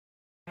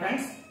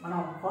Friends మనం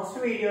first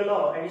వీడియోలో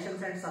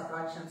additions and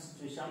subtractions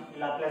చూసాం.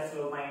 ఇలా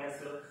ప్లస్లు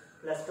మైనస్లు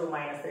 +2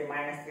 -3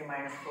 -3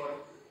 -4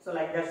 సో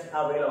లైక్ దట్స్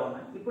ఆ వేలో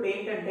ఉన్నాయి. ఇప్పుడు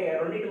ఏంటంటే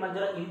రెండింటి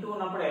మధ్యలో ఇంటూ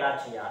ఉన్నప్పుడు ఎలా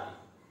చేయాలి.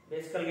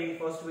 బేసికల్గా ఈ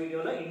ఫస్ట్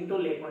వీడియోలో ఇంటూ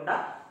లేకుండా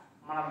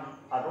మనం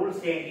ఆ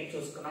రూల్స్ ఏంటి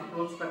చూసుకున్నాం.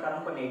 రూల్స్ ప్రకారం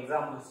కొన్ని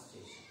ఎగ్జాంపుల్స్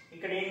చేసాం.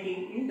 ఇక్కడ ఏంటి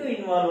ఇంటూ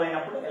ఇన్వాల్వ్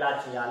అయినప్పుడు ఎలా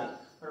చేయాలి,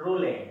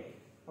 రూల్ ఏంటి.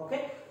 ఓకే,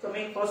 సో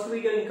మీకు ఫస్ట్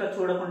వీడియో ఇంకా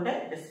చూడకుంటే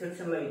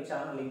డిస్క్రిప్షన్లో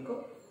ఇచ్చాను లింక్.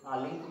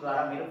 ఆ లింక్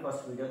ద్వారా మీరు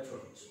ఫస్ట్ వీడియో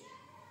చూడొచ్చు.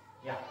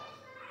 యా,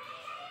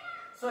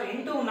 సో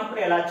ఇంటూ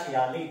ఉన్నప్పుడు ఎలా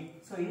చేయాలి.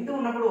 సో ఇంటూ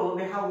ఉన్నప్పుడు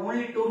we have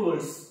only two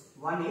rules.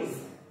 One is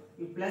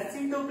if plus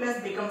into plus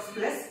becomes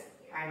plus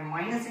and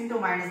minus into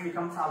minus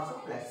becomes also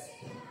plus.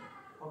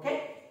 Okay,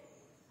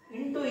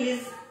 into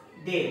is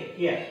there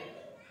here.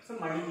 So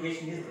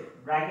multiplication is there.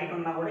 Bracket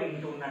ఉన్నా కూడా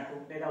into ఉన్నట్టు,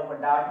 లేదా ఒక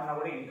dot ఉన్నా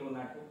కూడా into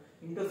ఉన్నట్టు,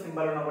 into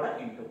symbol ఉన్నా కూడా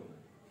ఇంటూ.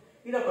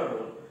 ఇది ఒక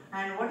rule.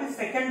 And what is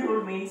second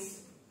rule means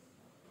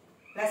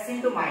plus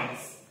into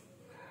minus.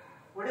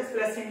 What is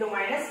plus into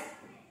minus?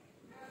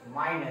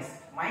 Minus.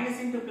 Minus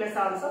into plus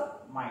also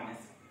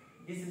minus.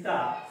 This is the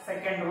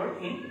second rule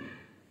in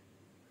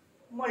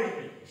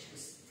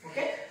multiplications.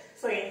 Okay,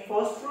 so in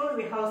first rule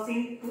we have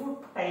seen two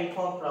type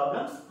of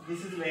problems.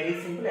 This is very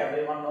simple,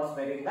 everyone knows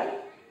very well.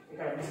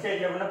 ఇక్కడ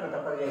mistake లేకుండా ప్రతి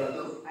ఒక్కరు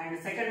చేయగలరు. And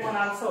second one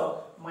also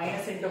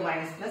minus into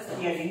minus plus,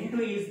 here into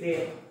is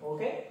there.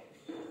 Okay,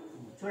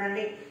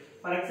 చూడండి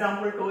for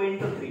example 2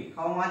 into 3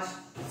 how much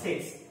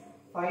 6,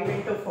 5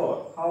 into 4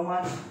 how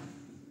much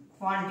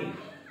 20,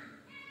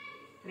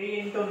 3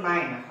 into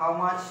 9 how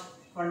much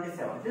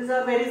 27. These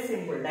are very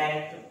simple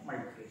direct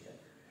multiplication.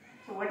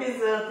 So what is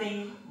the thing?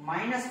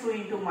 Minus 2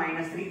 into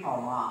minus 3 how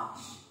much?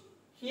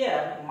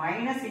 Here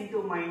minus into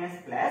minus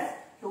plus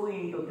 2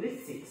 into 3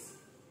 6.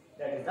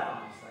 That is the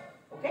answer.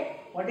 Okay,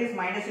 what is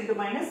minus into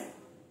minus?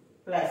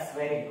 Plus.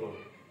 Very good.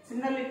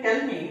 Similarly tell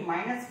me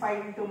minus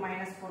 5 into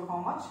minus 4 how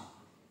much?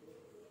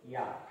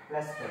 Yeah,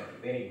 plus 20.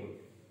 Very good.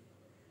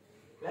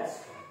 Plus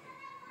 20.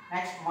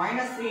 Next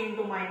minus 3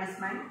 into minus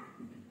 9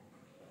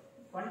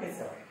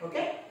 27.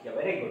 Okay, yeah,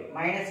 very good.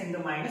 Minus into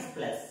minus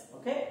plus.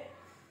 Okay,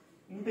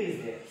 into is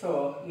there. So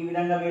ఈ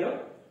విధంగా మీరు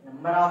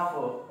number of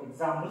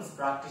examples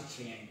practice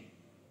చేయండి.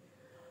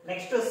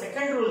 Next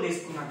second rule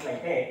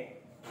తీసుకున్నట్లయితే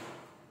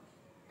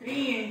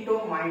 3 into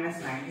minus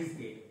 9 is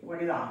there. What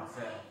is the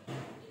answer?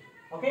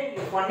 Okay,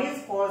 if one is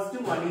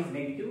positive, one is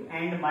negative,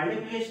 and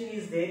multiplication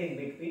is there in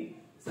between.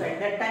 So at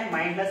that time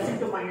minus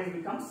into minus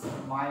becomes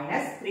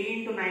minus, 3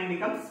 into 9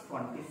 becomes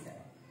 27.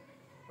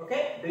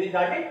 Okay, do you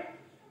got it?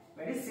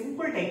 Very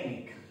simple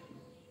technique.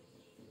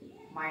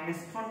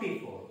 Minus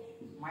 24,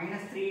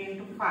 minus 3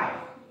 into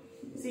 5.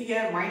 See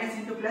here minus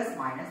into plus,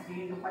 minus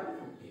 3 into 5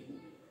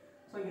 15.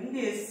 So in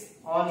this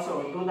also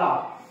do the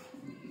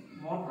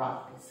more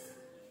practice.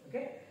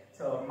 Okay,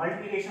 so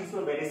multiplications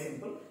are very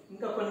simple.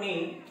 ఇంకా కొన్ని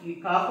ఈ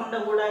కాకుండా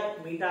కూడా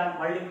మిగతా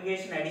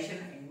multiplication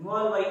addition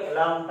involve అయ్యి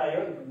ఎలా ఉంటాయో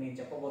ఇప్పుడు నేను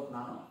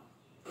చెప్పబోతున్నాను.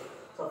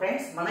 సో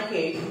ఫ్రెండ్స్, మనకి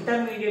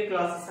ఇంటర్మీడియట్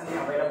క్లాసెస్ అన్ని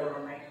అవైలబుల్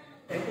ఉన్నాయి,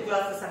 10th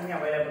క్లాసెస్ అన్ని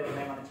అవైలబుల్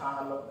ఉన్నాయి మన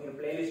ఛానల్లో. మీరు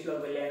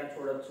ప్లేలిస్ట్లోకి వెళ్ళి అయినా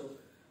చూడొచ్చు.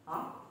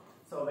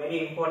 సో వెరీ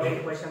ఇంపార్టెంట్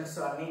క్వశ్చన్స్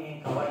అన్ని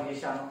నేను కవర్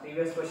చేశాను,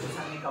 ప్రీవియస్ క్వశ్చన్స్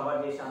అన్ని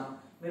కవర్ చేశాను.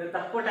 మీరు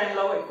తక్కువ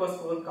టైంలో ఎక్కువ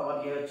స్కోర్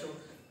కవర్ చేయొచ్చు.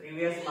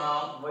 ప్రీవియస్ మా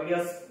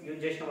వీడియోస్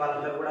యూజ్ చేసిన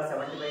వాళ్ళందరూ కూడా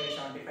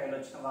 75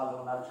 వచ్చిన వాళ్ళు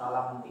ఉన్నారు చాలా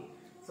మంది.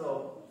 సో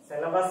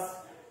సిలబస్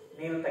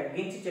నేను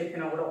తగ్గించి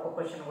చెప్పినా కూడా ఒక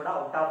క్వశ్చన్ కూడా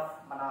అవుట్ ఆఫ్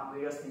మన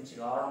వీడియోస్ నుంచి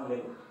రావడం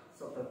లేదు.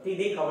 సో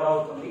ప్రతిదీ కవర్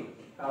అవుతుంది.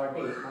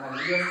 కాబట్టి మన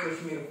వీడియోస్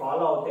చూసి మీరు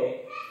ఫాలో అవుతే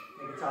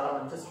మీకు చాలా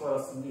మంచి స్కోర్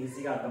వస్తుంది,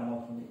 ఈజీగా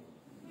అర్థమవుతుంది.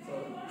 సో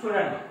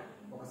చూడండి,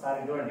 ఒకసారి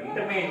చూడండి.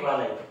 ఇంటర్మీడియట్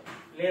వాళ్ళైతే,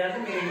 లేదంటే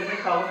మీరు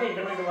ఇంటర్మీడియట్ కాబట్టి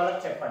ఇంటర్మీడియట్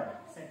వాళ్ళకి చెప్పండి.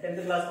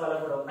 10th క్లాస్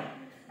వాళ్ళకి కూడా ఉన్నాయి.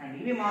 అండ్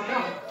ఇవి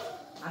మాత్రం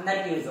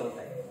అందరికీ యూజ్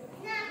అవుతాయి.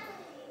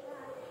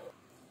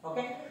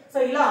 ఓకే, సో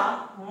ఇలా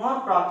మోర్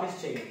ప్రాక్టీస్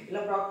చేయండి.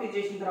 ఇలా ప్రాక్టీస్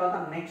చేసిన తర్వాత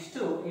next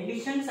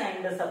editions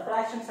and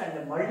subtractions and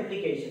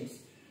multiplications,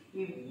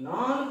 ఈ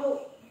 4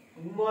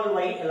 ఇన్వాల్వ్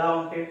అయ్యి ఎలా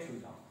ఉంటాయో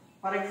చూద్దాం.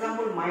 For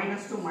example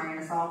minus 2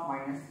 minus of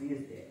minus 3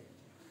 is there.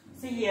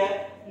 See here,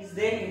 is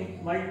there in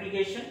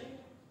multiplication?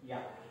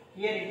 Yeah,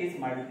 here it is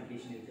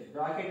multiplication is there.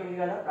 Bracket ఉంది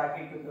కదా,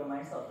 bracket into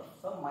minus అవుతుంది.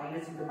 So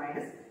minus into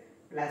minus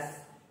plus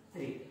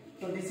 3.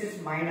 So this is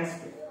minus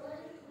 2.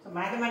 So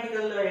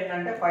mathematical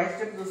ఏంటంటే 5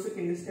 step చూస్తూ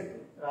కింది step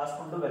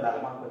రాసుకుంటూ వెళ్ళాలి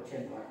మనకు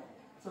వచ్చేది.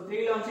 సో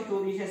 3లోంచి 2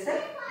 తీసేస్తే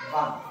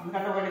 1,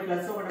 ఎందుకంటే ఒకటి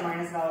ప్లస్ ఒకటి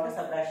మైనస్ కాబట్టి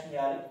సబ్ట్రాక్షన్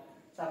చేయాలి.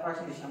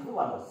 సబ్ట్రాక్షన్ చేసినప్పుడు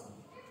 1 వస్తుంది.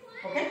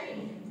 ఓకే,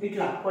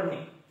 ఇట్లా కొన్ని.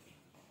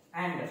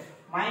 And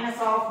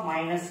minus of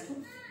minus 2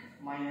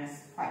 minus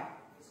 5.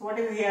 So what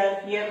is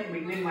here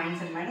between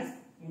minus and minus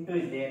into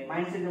is there.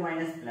 Minus into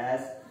minus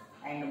plus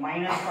and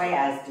minus 5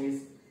 as it is.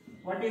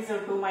 What is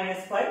 2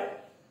 minus 5?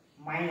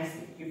 Minus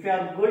 3. If you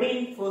are good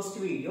in first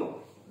video,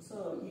 so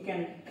you can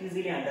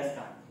easily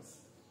understand this.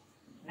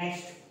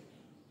 Next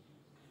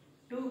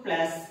 2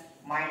 plus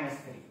minus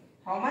 3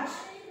 how much?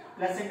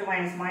 Plus into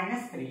minus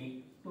minus 3,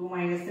 2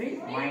 minus 3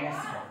 minus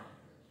 1.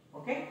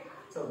 Okay,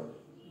 so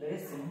very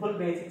simple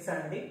basics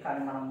అండి,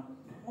 కానీ మనం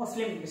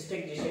mostly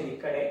mistake చేసేది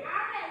ఇక్కడే.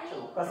 So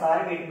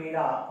ఒక్కసారి వీటి మీద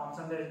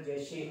concentrate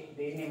చేసి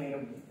దీన్ని మీరు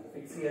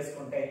ఫిక్స్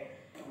చేసుకుంటే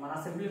మన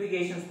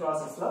సింప్లిఫికేషన్స్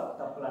ప్రాసెస్లో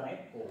తప్పులు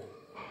అనేవి పోవు.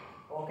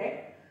 ఓకే,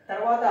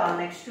 తర్వాత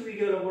నెక్స్ట్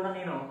వీడియోలో కూడా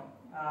నేను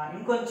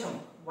ఇంకొంచెం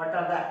what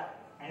are the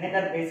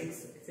another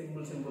basics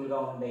సింపుల్గా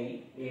ఉండేవి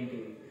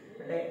ఏంటివి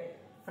అంటే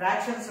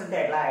ఫ్రాక్షన్స్ ఉంటే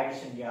ఎలా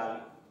అడిషన్ చేయాలి,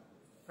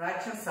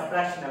 ఫ్రాక్షన్స్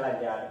సబ్ట్రాక్షన్ ఎలా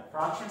చేయాలి,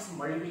 ఫ్రాక్షన్స్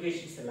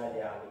మల్టిప్లికేషన్స్ ఎలా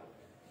చేయాలి,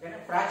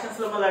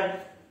 ఫ్రాక్షన్స్ లో మళ్ళీ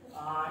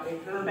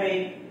ఎట్లా ఉంటాయి,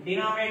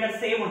 డినామినేటర్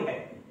సేమ్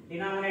ఉంటాయి,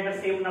 డినామినేటర్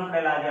సేమ్ ఉన్నప్పుడు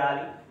ఎలా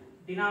చేయాలి,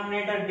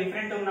 డినామినేటర్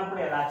డిఫరెంట్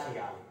ఉన్నప్పుడు ఎలా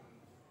చేయాలి,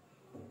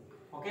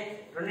 ఓకే,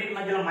 రెండింటి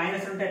మధ్యలో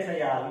మైనస్ ఉంటే ఎట్లా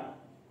చేయాలి,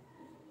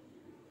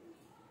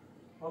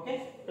 ఓకే,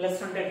 ప్లస్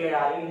ఉంటే ఎట్లా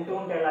చేయాలి, ఇంటూ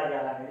ఉంటే ఎలా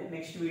చేయాలి అనేది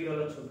నెక్స్ట్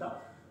వీడియోలో చూద్దాం.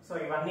 సో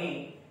ఇవన్నీ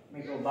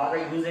మీకు బాగా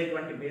యూజ్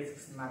అయ్యేటువంటి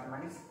బేసిక్స్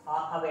మ్యాథమెటిక్స్.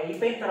 అవి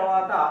అయిపోయిన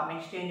తర్వాత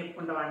నెక్స్ట్ ఏం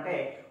చెప్పుకుంటాం అంటే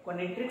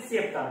కొన్ని ట్రిక్స్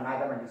చెప్తాను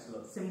మ్యాథమెటిక్స్ లో.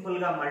 సింపుల్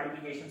గా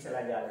మల్టిప్లికేషన్స్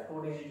ఎలా చేయాలి,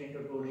 2 డిజిట్ ఇంటూ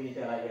 2 డిజిట్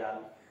ఎలా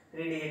చేయాలి,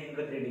 3 digit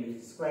into 3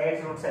 digit, square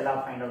roots ఎలా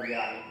ఫైండ్ అవుట్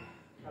చేయాలి,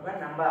 ఒక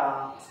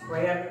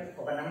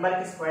నెంబర్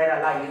కి స్క్వేర్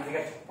అలా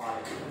ఈజీగా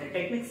చెప్పాలి, కొన్ని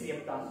టెక్నిక్స్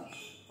చెప్తాను.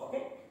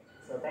 Okay,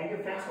 so thank you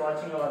friends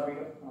watching our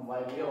video.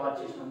 Video watch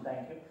చేసినందుకు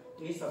thank you.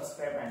 Please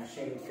subscribe and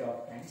share with your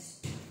friends.